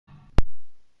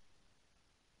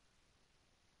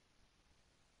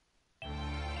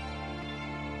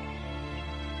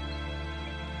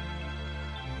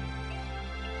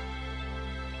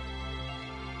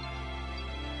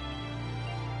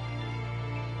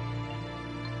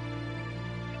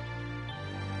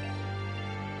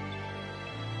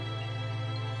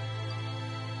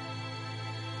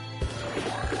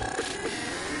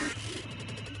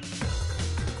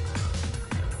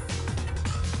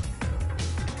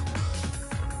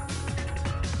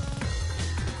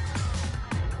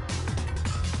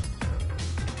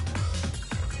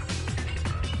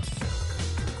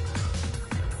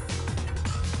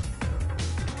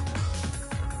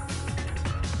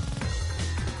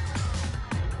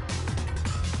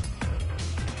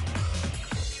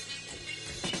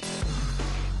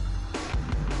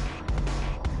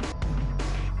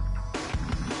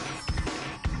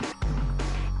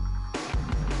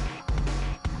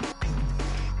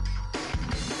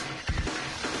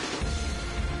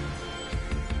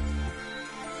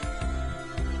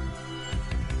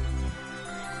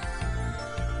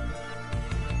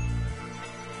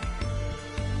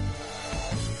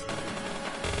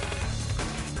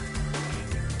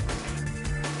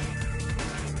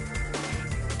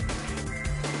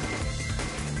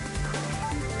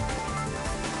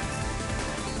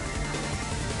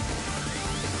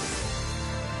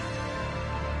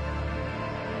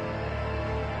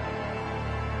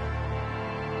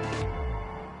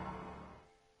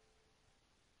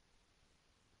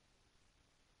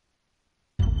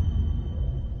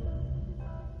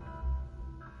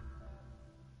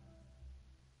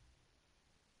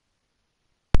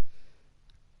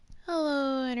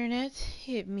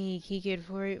Hit me,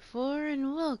 Kikid484,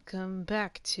 and welcome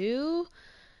back to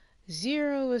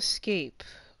Zero Escape,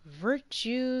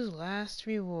 Virtue's Last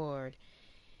Reward.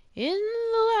 In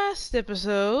the last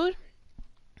episode,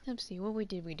 let's see, what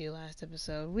did we do last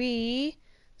episode? We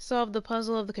solved the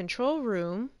puzzle of the control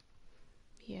room.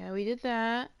 Yeah, we did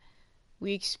that.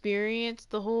 We experienced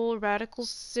the whole Radical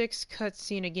 6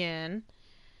 cutscene again.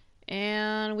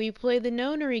 And we played the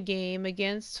nonary game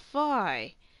against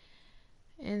PHI.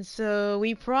 And so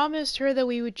we promised her that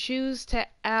we would choose to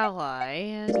ally,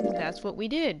 and that's what we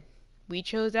did. We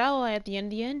chose ally at the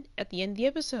end of the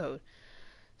episode.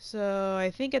 So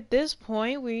I think at this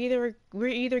point we're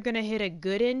either gonna hit a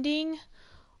good ending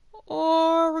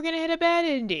or we're gonna hit a bad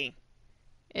ending.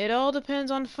 It all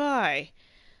depends on PHI.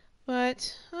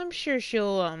 But I'm sure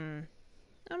she'll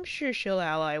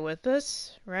ally with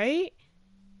us, right?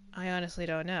 I honestly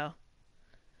don't know.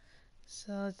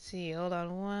 So let's see, hold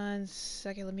on one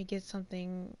second, let me get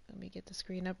the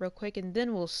screen up real quick and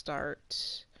then we'll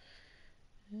start.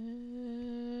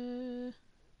 Here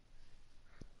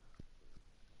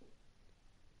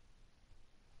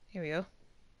we go.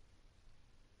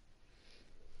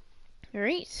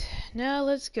 Alright, now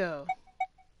let's go.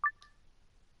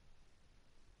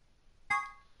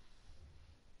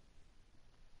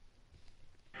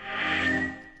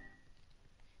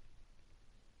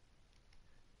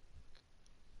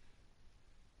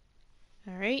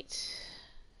 Alright,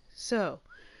 so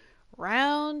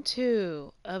round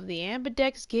 2 of the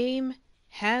Ambidex game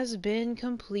has been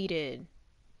completed.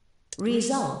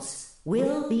 Results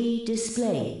will be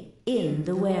displayed in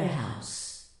the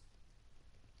warehouse.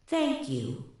 Thank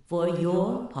you for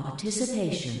your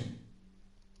participation.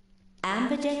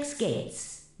 Ambidex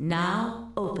gates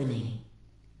now opening.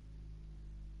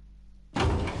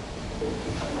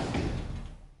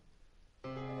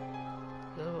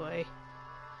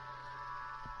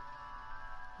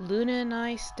 Luna and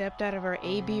I stepped out of our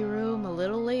AB room a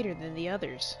little later than the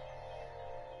others.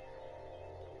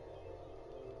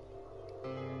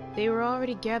 They were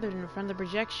already gathered in front of the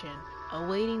projection,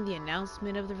 awaiting the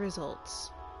announcement of the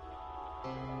results.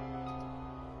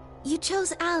 You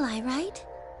chose ally, right?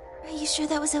 Are you sure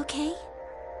that was okay?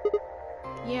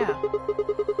 Yeah.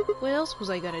 What else was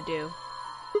I gonna do?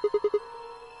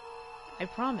 I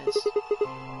promise.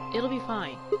 It'll be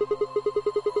fine.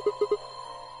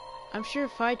 I'm sure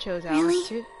PHI chose allies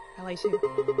too. Allies too.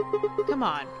 Come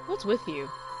on, what's with you?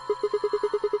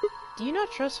 Do you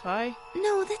not trust PHI?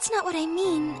 No, that's not what I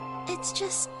mean. It's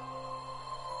just...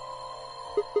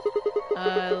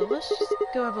 Let's just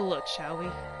go have a look, shall we?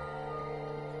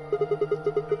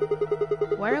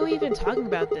 Why are we even talking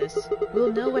about this?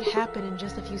 We'll know what happened in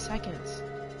just a few seconds.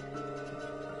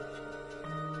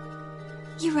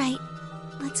 You're right.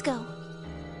 Let's go.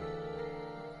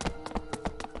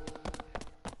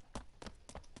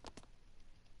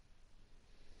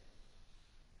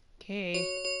 Okay,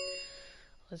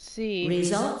 let's see.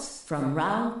 Results from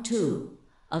round 2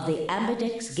 of the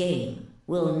Ambidex game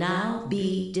will now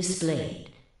be displayed.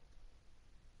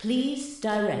 Please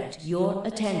direct your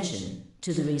attention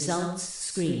to the results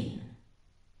screen.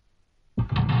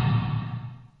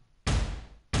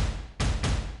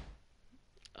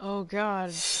 Oh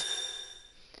God.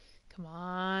 Come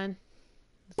on.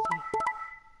 Let's see.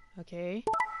 Okay.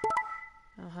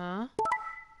 Uh-huh.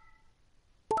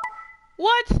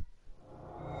 What?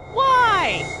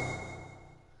 Why?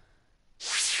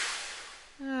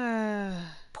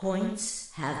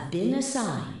 Points have been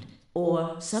assigned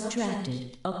or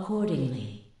subtracted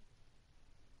accordingly.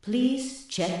 Please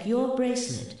check your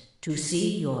bracelet to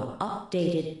see your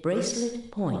updated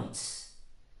bracelet points.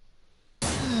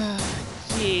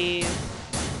 Jeez.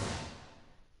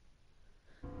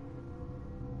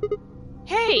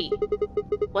 Hey!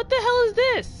 What the hell is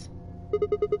this?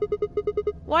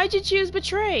 Why'd you choose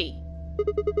betray?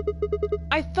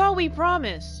 I thought we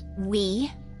promised.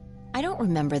 We? I don't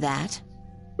remember that.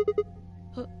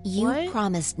 You What?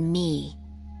 promised me.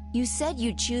 You said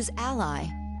you'd choose ally,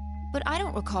 but I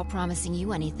don't recall promising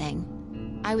you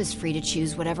anything. I was free to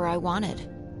choose whatever I wanted.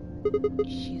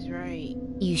 She's right.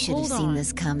 You should have Hold seen on.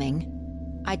 this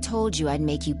coming. I told you I'd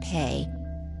make you pay.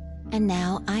 And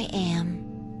now I am.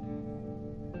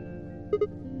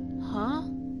 Huh?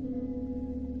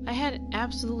 I had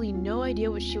absolutely no idea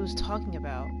what she was talking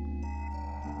about.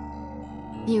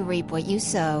 You reap what you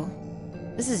sow.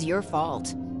 This is your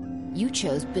fault. You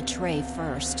chose betray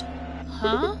first.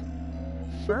 Huh?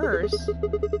 First?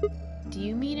 Do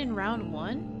you mean in round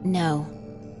 1? No,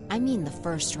 I mean the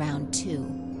first round too.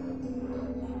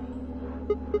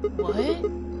 What?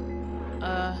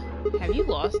 Have you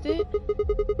lost it?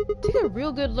 Take a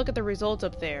real good look at the results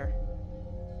up there.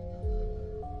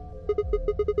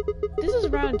 This is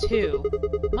round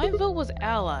 2. My vote was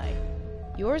ally.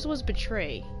 Yours was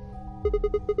betray.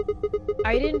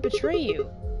 I didn't betray you.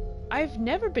 I've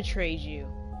never betrayed you.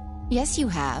 Yes, you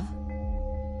have.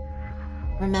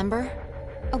 Remember?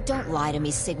 Oh, don't lie to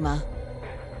me, Sigma.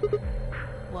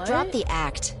 What? Drop the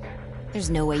act. There's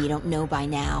no way you don't know by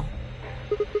now.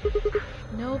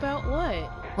 Know about what?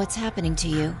 What's happening to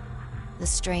you? The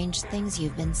strange things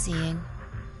you've been seeing.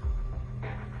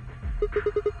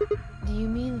 Do you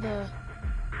mean the...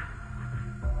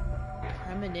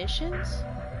 premonitions?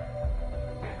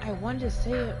 I wanted to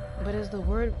say it, but as the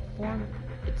word formed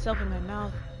itself in my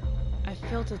mouth, I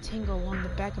felt a tingle along the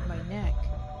back of my neck.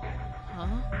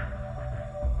 Huh?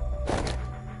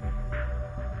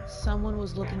 Someone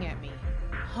was looking at me.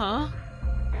 Huh?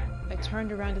 I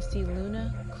turned around to see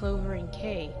Luna, Clover, and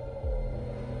Kay.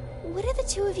 What are the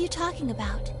two of you talking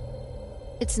about?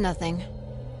 It's nothing.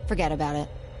 Forget about it.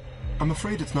 I'm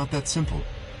afraid it's not that simple.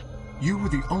 You were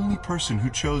the only person who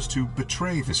chose to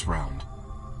betray this round.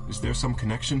 Is there some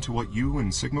connection to what you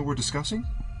and Sigma were discussing?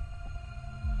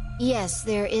 Yes,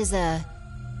 there is a...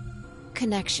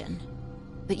 connection.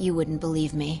 But you wouldn't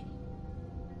believe me.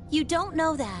 You don't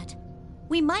know that.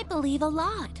 We might believe a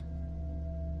lot.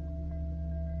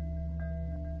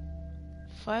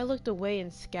 Phi looked away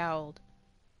and scowled.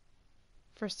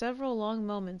 For several long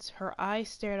moments, her eyes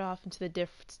stared off into the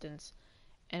distance,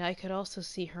 and I could also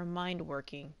see her mind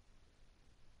working.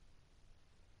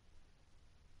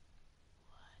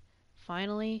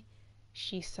 Finally,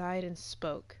 she sighed and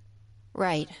spoke.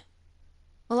 Right.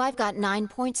 Well, I've got 9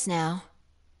 points now.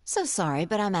 So sorry,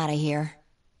 but I'm out of here.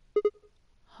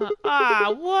 Huh?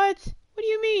 Ah, what? What do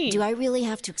you mean? Do I really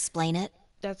have to explain it?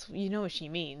 That's, you know what she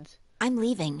means. I'm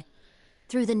leaving.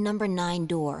 Through the number 9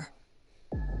 door.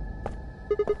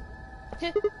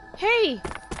 Hey!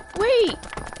 Wait!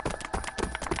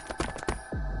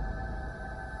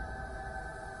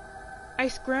 I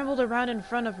scrambled around in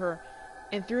front of her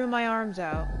and threw my arms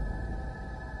out.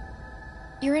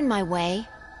 You're in my way.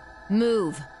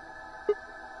 Move.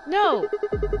 No!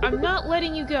 I'm not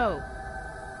letting you go!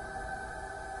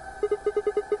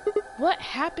 What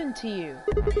happened to you?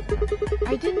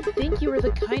 I didn't think you were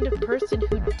the kind of person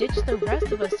who ditched the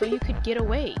rest of us so you could get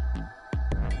away.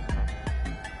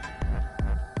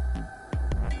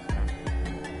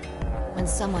 When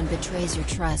someone betrays your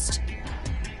trust,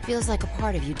 feels like a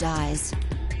part of you dies.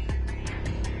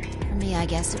 For me, I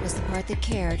guess it was the part that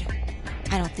cared.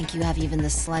 I don't think you have even the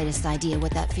slightest idea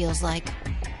what that feels like.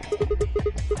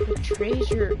 Betrays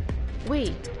your...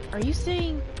 Wait, are you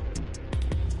saying...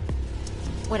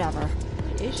 Whatever.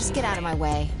 Just get out of my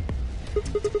way.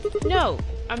 No,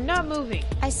 I'm not moving.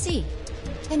 I see.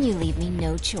 Then you leave me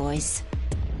no choice.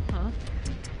 Huh?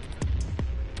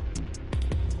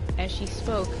 As she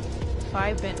spoke,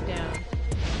 Phi bent down.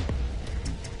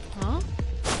 Huh?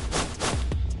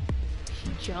 She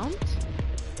jumped?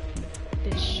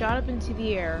 Then shot up into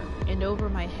the air and over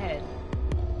my head.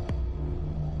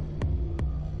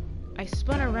 I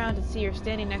spun around to see her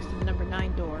standing next to the number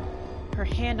 9 door, her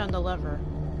hand on the lever.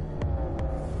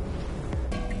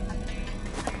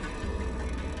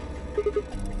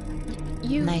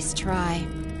 You... Nice try.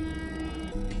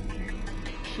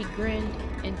 She grinned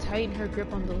and tightened her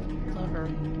grip on the lever.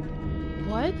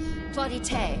 What?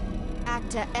 Plaudite,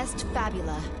 acta est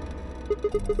fabula.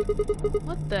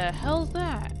 What the hell's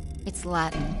that? It's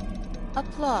Latin.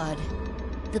 Applaud.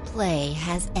 The play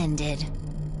has ended.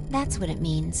 That's what it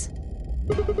means.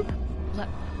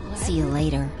 See you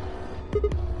later.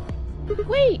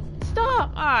 Wait!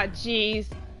 Stop! Ah, jeez.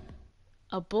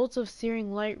 A bolt of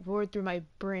searing light roared through my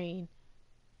brain.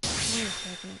 Wait a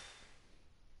second.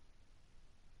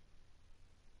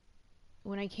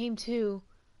 When I came to,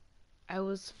 I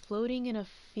was floating in a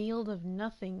field of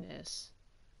nothingness.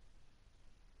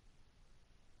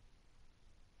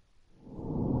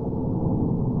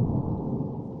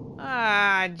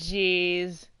 Ah,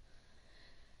 jeez.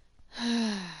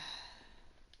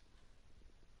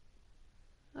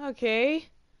 Okay.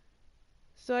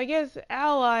 So I guess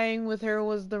allying with her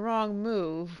was the wrong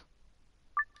move.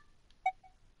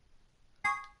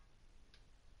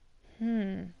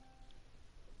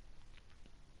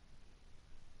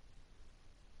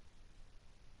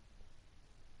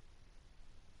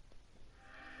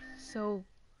 So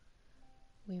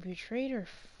we betrayed her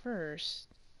first.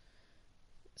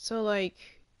 So like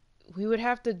we would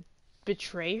have to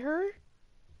betray her?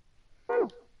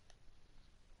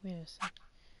 Wait a sec.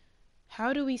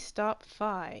 How do we stop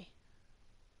Phi?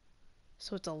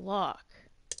 So it's a lock.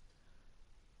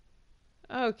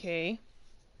 Okay.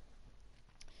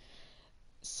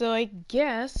 So I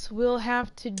guess we'll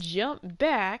have to jump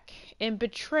back and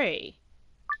betray.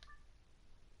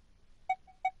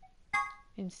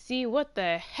 and see what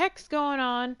the heck's going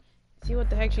on. See what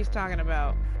the heck she's talking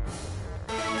about.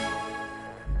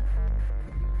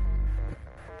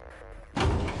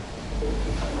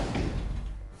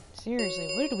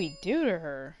 Seriously, what did we do to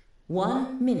her?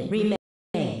 1 minute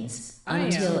remains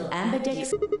until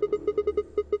Ambidex...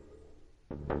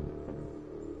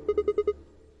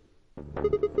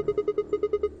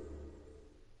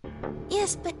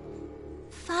 Yes, but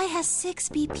PHI has 6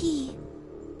 BP.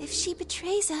 If she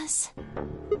betrays us...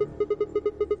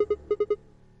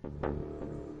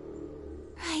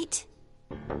 Right.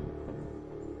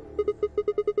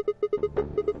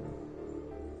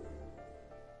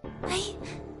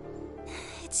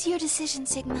 It's your decision,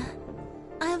 Sigma.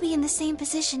 I'll be in the same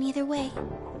position either way.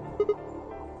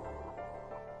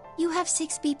 You have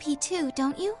 6 BP too,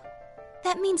 don't you?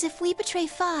 That means if we betray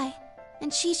PHI,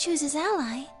 and she chooses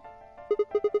ally...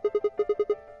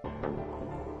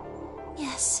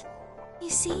 Yes. You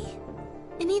see?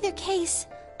 In either case,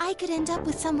 I could end up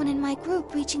with someone in my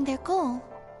group reaching their goal.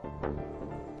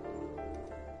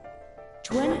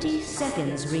 20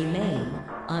 seconds remain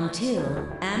until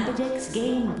Ambidex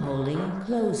game polling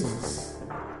closes.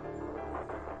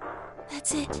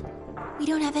 That's it. We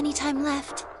don't have any time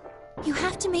left. You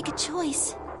have to make a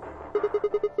choice.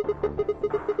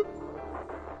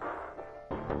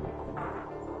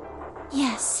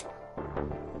 Yes.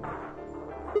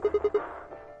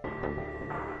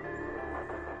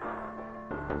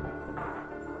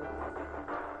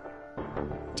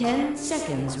 Ten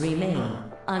seconds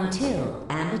remain until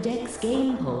Ambidex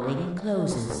game polling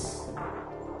closes.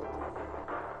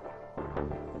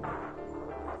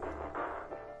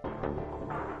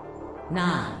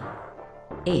 9,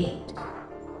 8,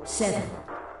 7,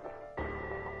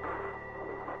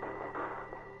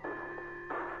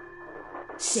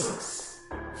 6,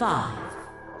 5,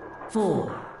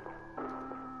 4,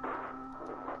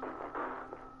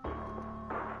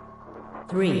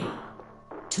 3,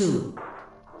 2,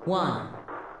 1.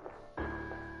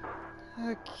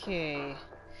 Okay.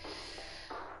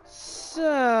 So,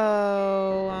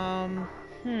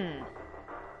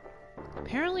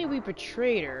 apparently we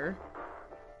betrayed her.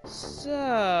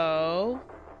 So,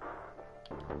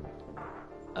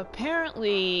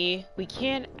 apparently we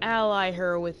can't ally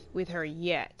her with her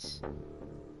yet.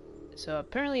 So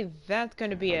apparently that's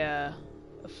going to be a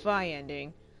PHI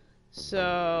ending.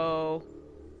 So,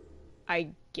 I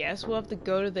guess we'll have to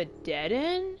go to the dead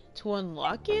end to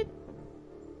unlock it?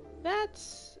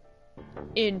 That's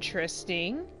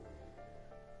interesting.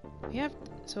 We have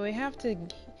to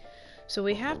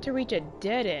reach a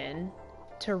dead end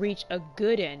to reach a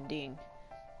good ending.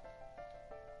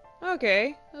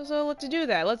 Okay, so let's do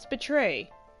that. Let's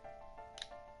betray.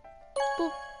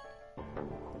 Boop.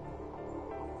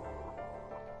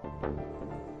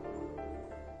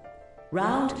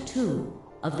 Round 2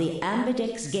 of the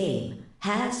Ambidex game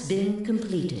has been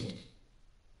completed.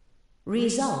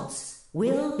 Results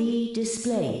will be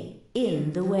displayed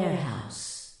in the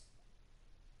warehouse.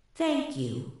 Thank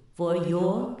you for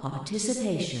your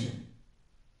participation.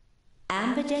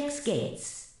 Ambidex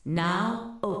gates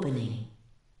now opening.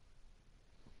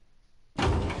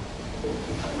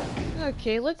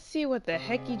 Okay, let's see what the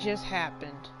hecky just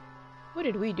happened. What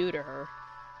did we do to her?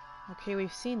 Okay,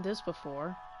 we've seen this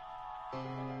before.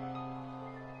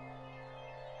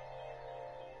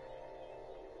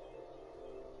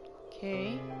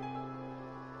 Okay.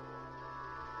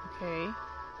 Okay.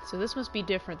 So this must be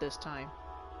different this time,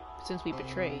 since we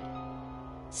betrayed.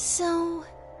 So,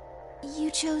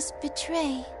 you chose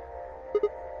betray.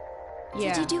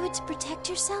 Yeah. Did you do it to protect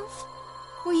yourself?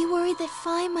 Were you worried that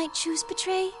PHI might choose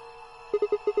betray?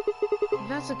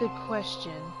 That's a good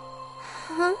question.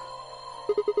 Huh?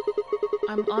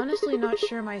 I'm honestly not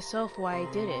sure myself why I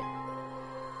did it.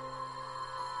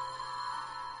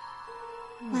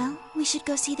 Well, we should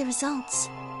go see the results.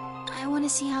 I want to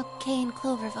see how Kay and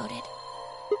Clover voted.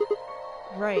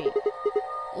 Right.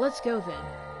 Let's go then.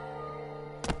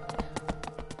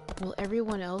 Will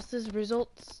everyone else's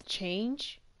results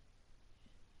change?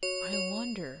 I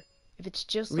wonder if it's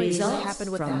just like what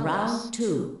happened with from Alice. round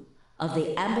 2 of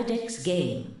the Ambidex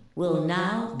game will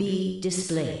now be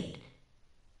displayed.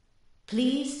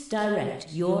 Please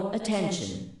direct your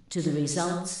attention to the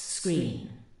results screen.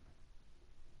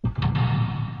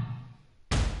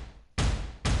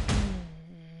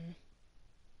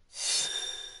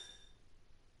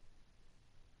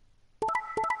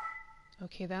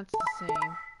 Okay, that's the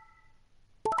same.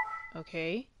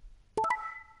 Okay.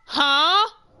 Huh?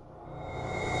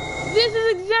 This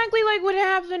is exactly like what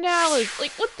happened to Alice.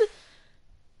 Like, what the...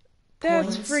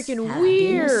 That's Points freaking have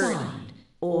weird. been assigned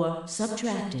or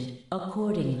subtracted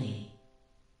accordingly.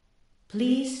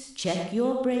 Please check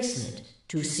your bracelet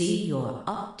to see your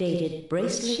updated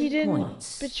bracelet She didn't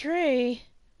points. betray.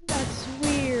 That's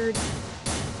weird.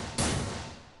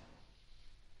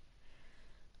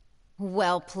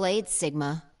 Well played,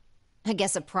 Sigma. I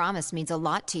guess a promise means a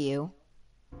lot to you.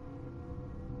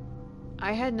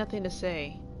 I had nothing to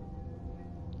say.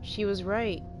 She was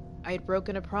right. I had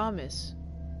broken a promise.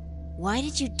 Why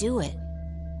did you do it?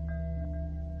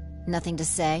 Nothing to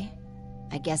say?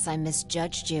 I guess I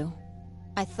misjudged you.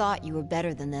 I thought you were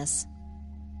better than this.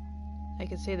 I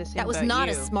could say the same That was about not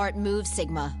you. a smart move,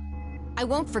 Sigma. I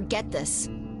won't forget this.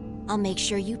 I'll make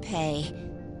sure you pay,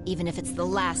 even if it's the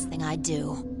last thing I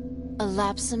do.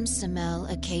 Elapsum semel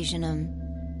occasionum,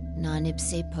 non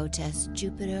ipse potest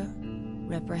Jupiter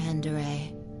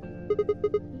reprehendere.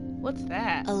 What's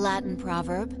that? A Latin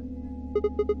proverb.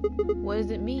 What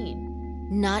does it mean?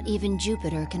 Not even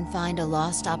Jupiter can find a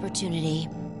lost opportunity.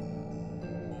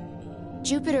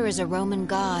 Jupiter is a Roman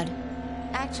god.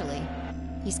 Actually,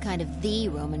 he's kind of the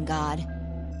Roman god.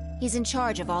 He's in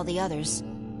charge of all the others.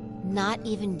 Not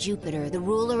even Jupiter, the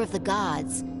ruler of the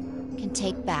gods, can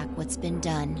take back what's been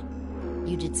done.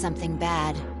 You did something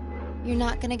bad. You're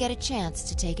not gonna get a chance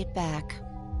to take it back.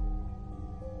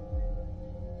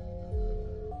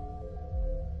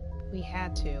 We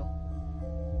had to.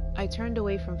 I turned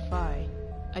away from PHI.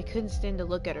 I couldn't stand to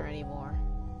look at her anymore.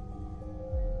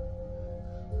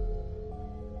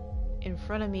 In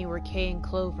front of me were Kay and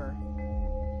Clover.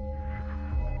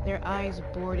 Their eyes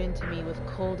bored into me with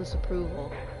cold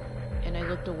disapproval, and I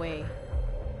looked away.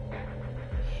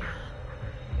 Man.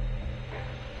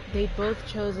 They'd both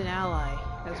chose an ally,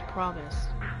 as promised.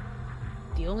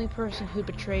 The only person who'd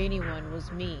betray anyone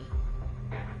was me.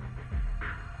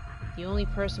 The only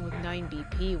person with 9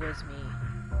 BP was me.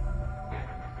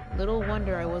 Little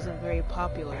wonder I wasn't very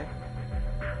popular.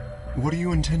 What do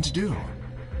you intend to do?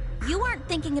 You aren't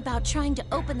thinking about trying to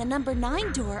open the number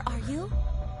 9 door, are you?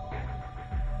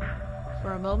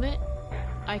 For a moment,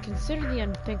 I considered the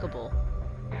unthinkable.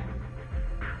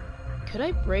 Could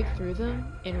I break through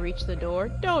them and reach the door?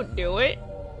 Don't do it!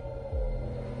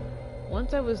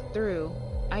 Once I was through,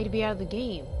 I'd be out of the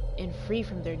game and free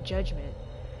from their judgment.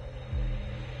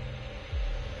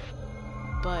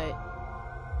 But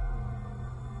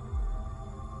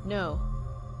no,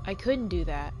 I couldn't do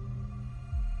that.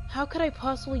 How could I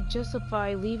possibly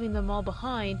justify leaving them all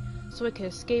behind so I could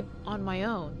escape on my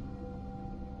own?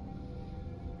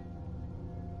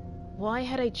 Why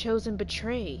had I chosen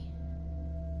betray?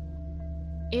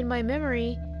 In my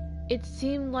memory, it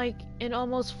seemed like an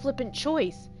almost flippant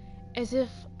choice, as if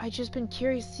I'd just been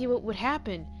curious to see what would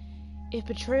happen. If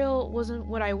betrayal wasn't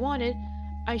what I wanted,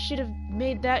 I should have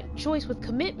made that choice with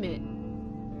commitment.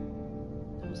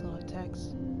 That was a lot of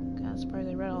text. Kinda surprised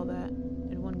I read all that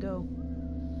in one go.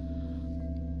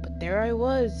 But there I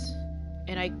was,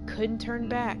 and I couldn't turn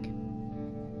back.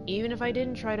 Even if I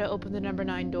didn't try to open the number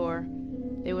 9 door,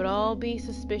 they would all be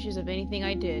suspicious of anything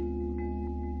I did.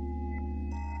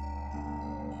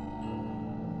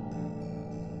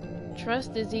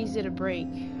 Trust is easy to break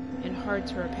and hard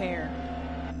to repair.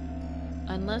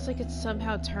 Unless I could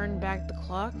somehow turn back the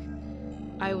clock,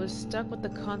 I was stuck with the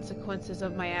consequences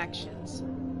of my actions.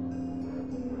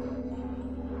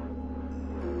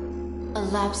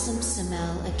 Elapsum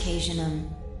semel occasionum,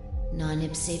 non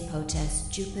ipse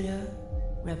potest Jupiter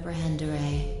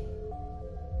reprehendere.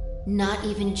 Not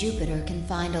even Jupiter can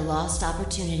find a lost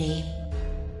opportunity.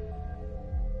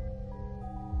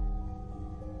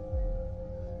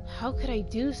 How could I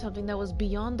do something that was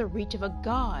beyond the reach of a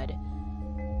god?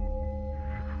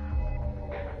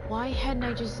 Why hadn't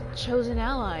I just chosen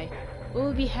ally? What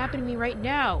would be happening to me right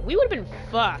now? We would have been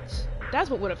fucked.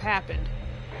 That's what would have happened.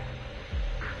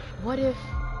 What if...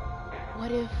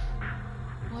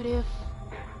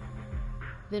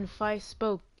 Then PHI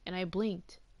spoke, and I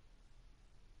blinked.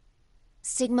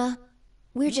 Sigma,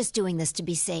 we're just doing this to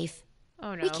be safe.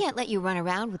 Oh no. We can't let you run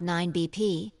around with 9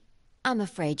 BP. I'm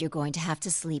afraid you're going to have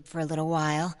to sleep for a little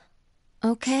while.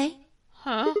 Okay?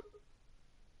 Huh?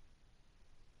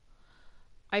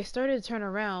 I started to turn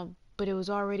around, but it was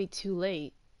already too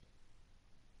late.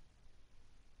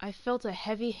 I felt a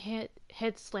heavy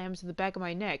head slam to the back of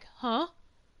my neck. Huh?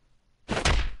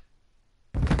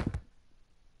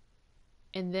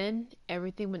 And then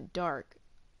everything went dark.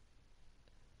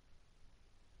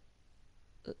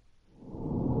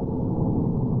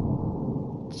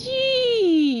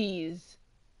 Jeez!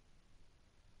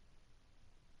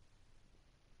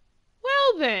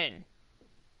 Well then.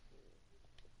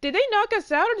 Did they knock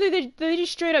us out or did they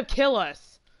just straight up kill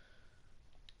us?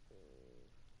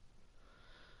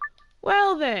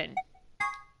 Well then.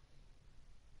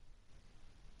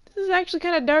 This is actually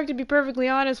kind of dark, to be perfectly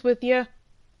honest with you.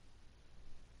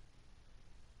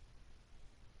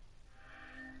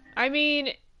 I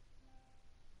mean...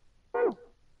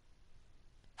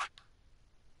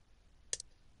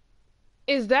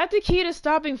 Is that the key to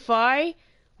stopping PHI?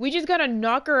 We just gotta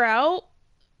knock her out?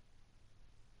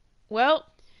 Well,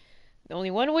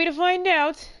 only one way to find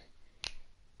out.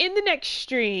 In the next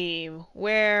stream,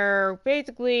 where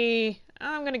basically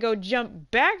I'm gonna go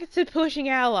jump back to pushing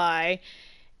ally,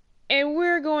 and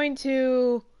we're going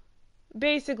to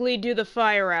basically do the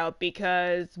fire out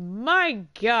because my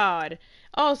god.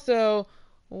 Also,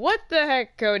 what the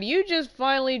heck, Cody? You just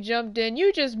finally jumped in.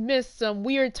 You just missed some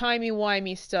weird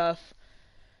timey-wimey stuff.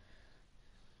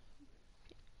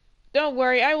 Don't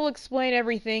worry, I will explain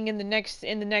everything in the next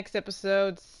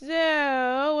episode.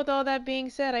 So, with all that being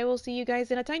said, I will see you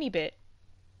guys in a tiny bit.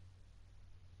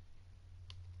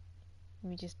 Let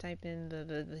me just type in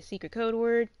the secret code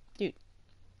word. Dude.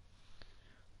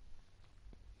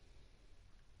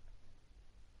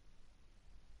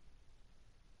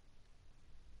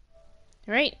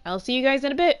 Alright, I'll see you guys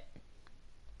in a bit.